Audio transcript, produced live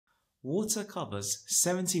Water covers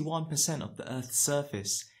 71% of the Earth's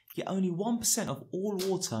surface, yet only 1% of all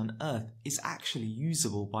water on Earth is actually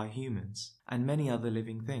usable by humans and many other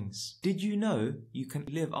living things. Did you know you can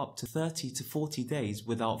live up to 30 to 40 days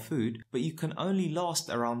without food, but you can only last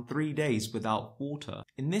around 3 days without water?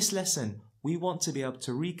 In this lesson, we want to be able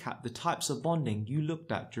to recap the types of bonding you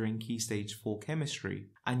looked at during Key Stage 4 chemistry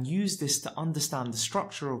and use this to understand the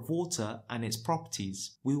structure of water and its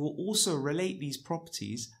properties. We will also relate these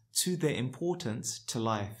properties to their importance to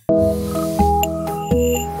life.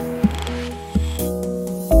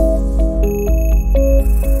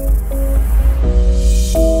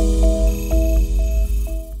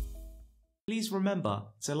 Please remember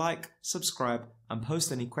to like, subscribe and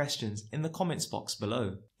post any questions in the comments box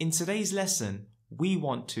below. In today's lesson, we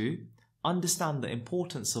want to understand the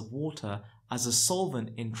importance of water as a solvent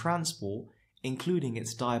in transport, including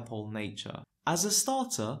its dipole nature. As a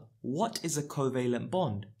starter, what is a covalent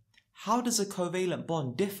bond? How does a covalent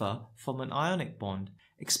bond differ from an ionic bond?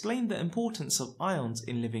 Explain the importance of ions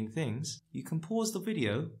in living things. You can pause the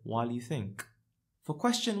video while you think. For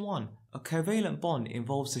question 1, a covalent bond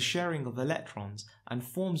involves the sharing of electrons and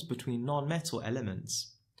forms between non-metal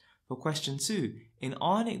elements. For question 2, in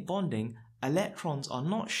ionic bonding, electrons are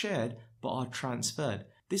not shared but are transferred.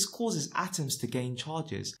 This causes atoms to gain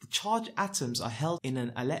charges. The charged atoms are held in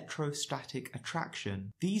an electrostatic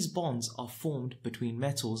attraction. These bonds are formed between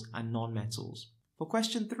metals and non-metals. For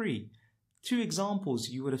question 3, 2 examples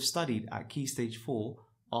you would have studied at Key Stage 4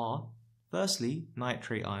 are, firstly,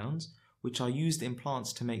 nitrate ions, which are used in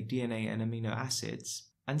plants to make DNA and amino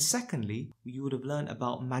acids. And secondly, you would have learned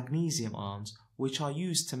about magnesium ions, which are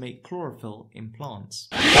used to make chlorophyll in plants.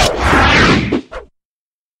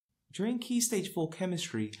 During Key Stage 4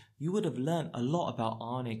 chemistry, you would have learned a lot about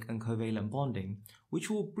ionic and covalent bonding, which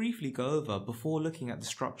we'll briefly go over before looking at the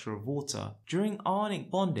structure of water. During ionic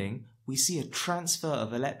bonding, we see a transfer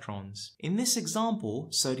of electrons. In this example,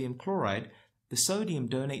 sodium chloride, the sodium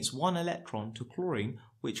donates 1 electron to chlorine,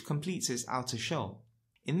 which completes its outer shell.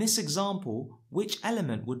 In this example, which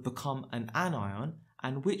element would become an anion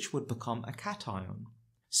and which would become a cation?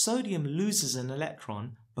 Sodium loses an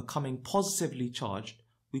electron, becoming positively charged.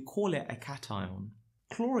 We call it a cation.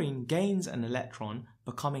 Chlorine gains an electron,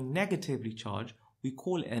 becoming negatively charged. We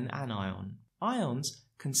call it an anion. Ions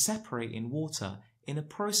can separate in water in a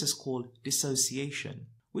process called dissociation,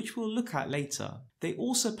 which we'll look at later. They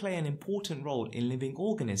also play an important role in living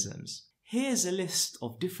organisms. Here's a list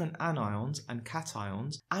of different anions and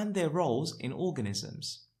cations and their roles in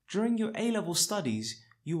organisms. During your A-level studies,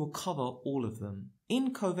 you will cover all of them.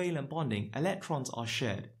 In covalent bonding, electrons are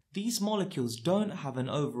shared. These molecules don't have an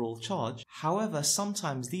overall charge, however,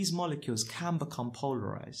 sometimes these molecules can become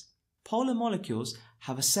polarized. Polar molecules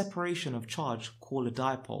have a separation of charge called a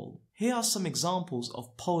dipole. Here are some examples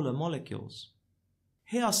of polar molecules.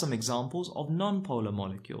 Here are some examples of non-polar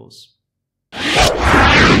molecules.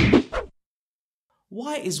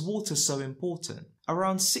 Why is water so important?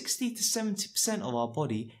 Around 60 to 70% of our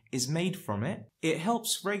body is made from it. It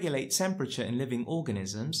helps regulate temperature in living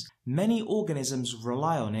organisms. Many organisms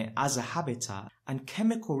rely on it as a habitat, and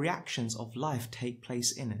chemical reactions of life take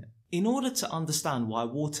place in it. In order to understand why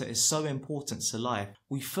water is so important to life,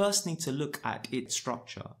 we first need to look at its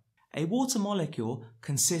structure. A water molecule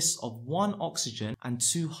consists of 1 oxygen and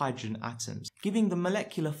 2 hydrogen atoms, giving the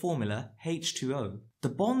molecular formula H2O. The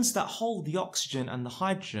bonds that hold the oxygen and the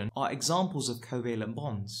hydrogen are examples of covalent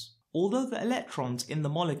bonds. Although the electrons in the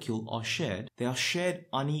molecule are shared, they are shared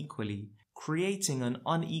unequally, creating an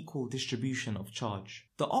unequal distribution of charge.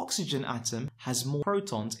 The oxygen atom has more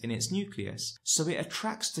protons in its nucleus, so it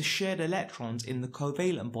attracts the shared electrons in the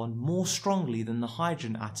covalent bond more strongly than the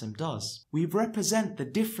hydrogen atom does. We represent the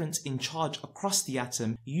difference in charge across the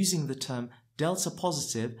atom using the term delta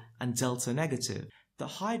positive and delta negative. The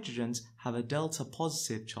hydrogens have a delta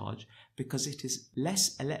positive charge because it is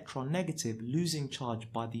less electron negative, losing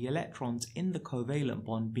charge by the electrons in the covalent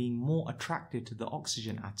bond being more attracted to the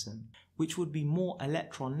oxygen atom, which would be more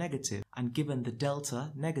electron negative and given the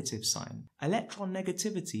delta negative sign. Electron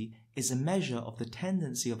negativity is a measure of the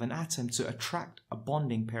tendency of an atom to attract a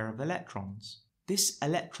bonding pair of electrons. This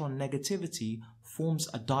electron negativity forms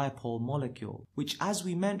a dipole molecule, which, as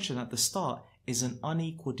we mentioned at the start, is an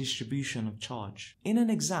unequal distribution of charge. In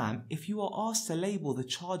an exam, if you are asked to label the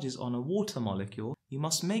charges on a water molecule, you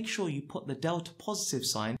must make sure you put the delta positive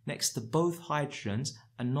sign next to both hydrogens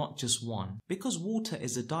and not just one. Because water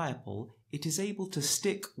is a dipole, it is able to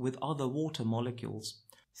stick with other water molecules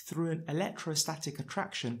through an electrostatic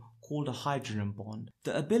attraction called a hydrogen bond.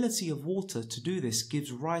 The ability of water to do this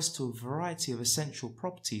gives rise to a variety of essential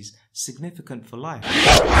properties significant for life.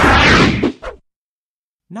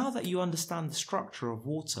 Now that you understand the structure of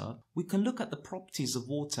water, we can look at the properties of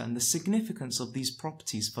water and the significance of these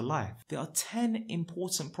properties for life. There are 10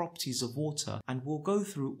 important properties of water, and we'll go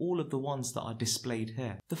through all of the ones that are displayed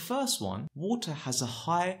here. The first one, water has a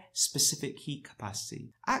high specific heat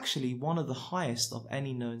capacity, actually one of the highest of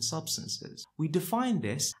any known substances. We define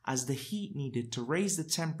this as the heat needed to raise the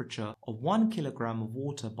temperature of 1 kilogram of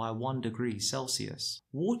water by 1 degree Celsius.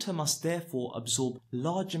 Water must therefore absorb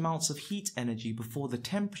large amounts of heat energy before the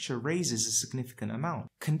temperature raises a significant amount.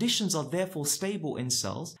 Conditions are therefore stable in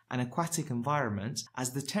cells and aquatic environments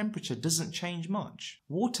as the temperature doesn't change much.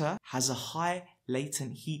 Water has a high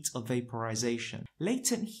latent heat of vaporization.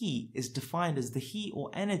 Latent heat is defined as the heat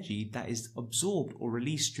or energy that is absorbed or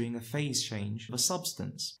released during a phase change of a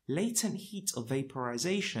substance. Latent heat of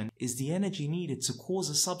vaporization is the energy needed to cause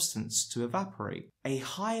a substance to evaporate. A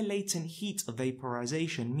high latent heat of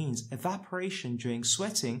vaporization means evaporation during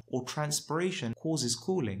sweating or transpiration causes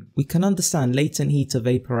cooling. We can understand latent heat of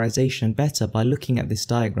vaporization better by looking at this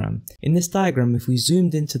diagram. In this diagram, if we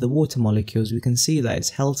zoomed into the water molecules, we can see that it's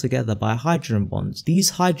held together by hydrogen bonds.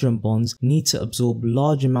 These hydrogen bonds need to absorb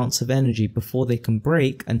large amounts of energy before they can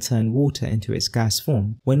break and turn water into its gas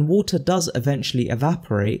form. When water does eventually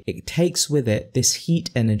evaporate, it takes with it this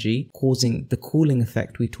heat energy, causing the cooling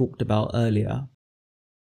effect we talked about earlier.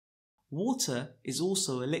 Water is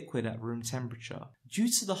also a liquid at room temperature. Due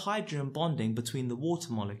to the hydrogen bonding between the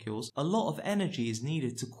water molecules, a lot of energy is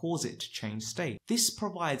needed to cause it to change state. This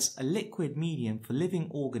provides a liquid medium for living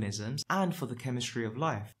organisms and for the chemistry of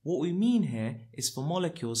life. What we mean here is for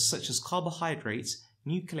molecules such as carbohydrates,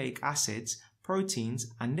 nucleic acids,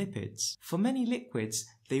 proteins, and lipids. For many liquids,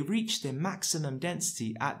 they reach their maximum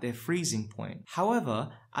density at their freezing point.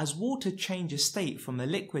 However, as water changes state from a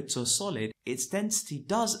liquid to a solid, its density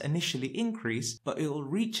does initially increase, but it will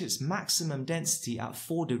reach its maximum density at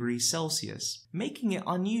 4 degrees Celsius, making it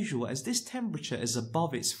unusual as this temperature is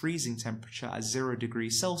above its freezing temperature at 0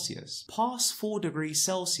 degrees Celsius. Past 4 degrees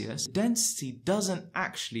Celsius, density doesn't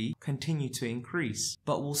actually continue to increase,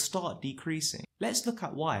 but will start decreasing. Let's look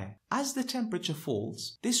at why. As the temperature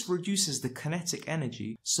falls, this reduces the kinetic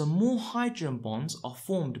energy, so more hydrogen bonds are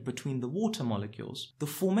formed between the water molecules. The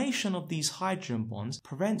formation of these hydrogen bonds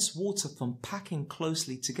prevents water from packing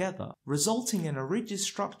closely together, resulting in a rigid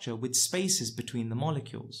structure with spaces between the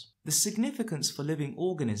molecules. The significance for living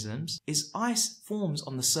organisms is ice forms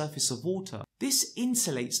on the surface of water. This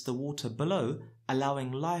insulates the water below,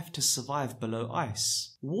 allowing life to survive below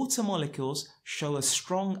ice. Water molecules show a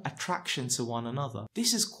strong attraction to one another.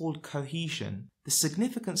 This is called cohesion. The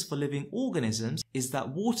significance for living organisms is that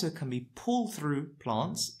water can be pulled through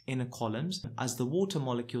plants in columns as the water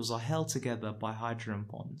molecules are held together by hydrogen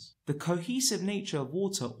bonds. The cohesive nature of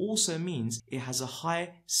water also means it has a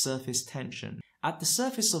high surface tension. At the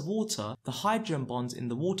surface of water, the hydrogen bonds in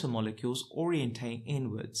the water molecules orientate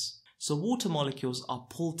inwards. So water molecules are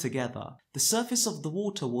pulled together. The surface of the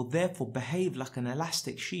water will therefore behave like an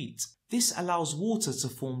elastic sheet. This allows water to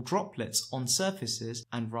form droplets on surfaces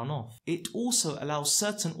and run off. It also allows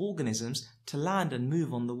certain organisms to land and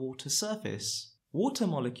move on the water surface. Water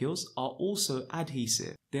molecules are also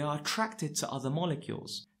adhesive. They are attracted to other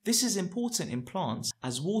molecules. This is important in plants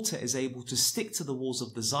as water is able to stick to the walls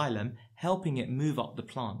of the xylem, helping it move up the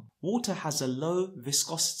plant. Water has a low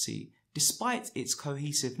viscosity. Despite its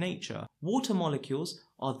cohesive nature, water molecules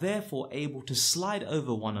are therefore able to slide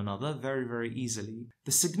over one another very easily.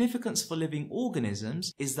 The significance for living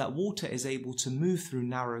organisms is that water is able to move through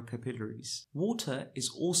narrow capillaries. Water is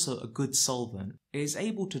also a good solvent. It is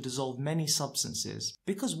able to dissolve many substances.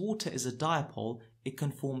 Because water is a dipole, it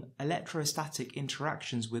can form electrostatic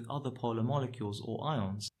interactions with other polar molecules or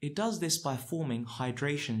ions. It does this by forming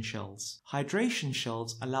hydration shells. Hydration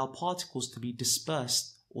shells allow particles to be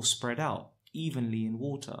dispersed or spread out evenly in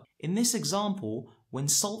water. In this example, when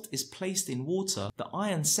salt is placed in water, the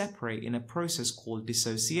ions separate in a process called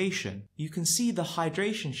dissociation. You can see the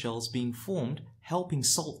hydration shells being formed, helping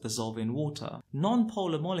salt dissolve in water.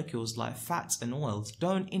 Non-polar molecules like fats and oils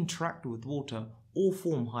don't interact with water or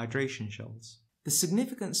form hydration shells. The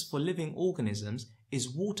significance for living organisms is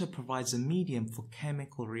water provides a medium for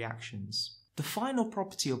chemical reactions. The final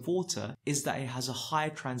property of water is that it has a high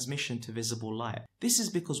transmission to visible light. This is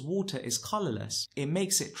because water is colorless. It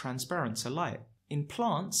makes it transparent to light. In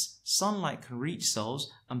plants, sunlight can reach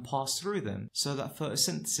cells and pass through them so that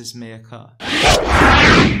photosynthesis may occur.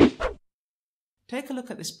 Take a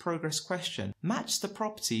look at this progress question. Match the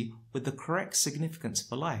property with the correct significance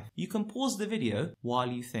for life. You can pause the video while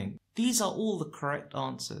you think. These are all the correct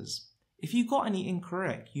answers. If you got any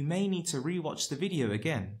incorrect, you may need to rewatch the video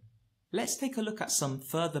again. Let's take a look at some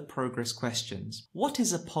further progress questions. What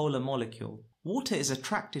is a polar molecule? Water is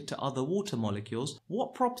attracted to other water molecules.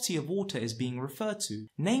 What property of water is being referred to?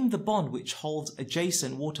 Name the bond which holds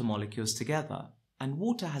adjacent water molecules together. And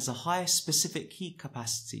water has a high specific heat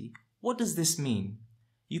capacity. What does this mean?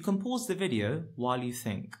 You can pause the video while you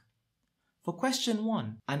think. For question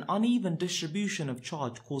 1, an uneven distribution of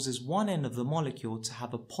charge causes one end of the molecule to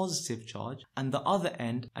have a positive charge and the other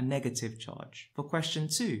end a negative charge. For question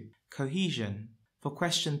 2, cohesion. For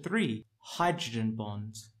question 3, hydrogen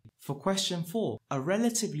bonds. For question 4, a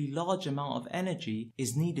relatively large amount of energy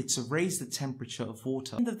is needed to raise the temperature of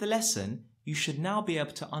water. At the end of the lesson, you should now be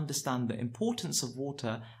able to understand the importance of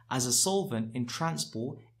water as a solvent in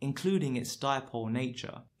transport, including its dipole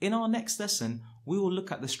nature. In our next lesson, we will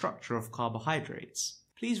look at the structure of carbohydrates.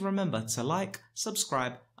 Please remember to like,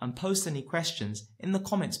 subscribe, and post any questions in the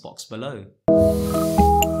comments box below.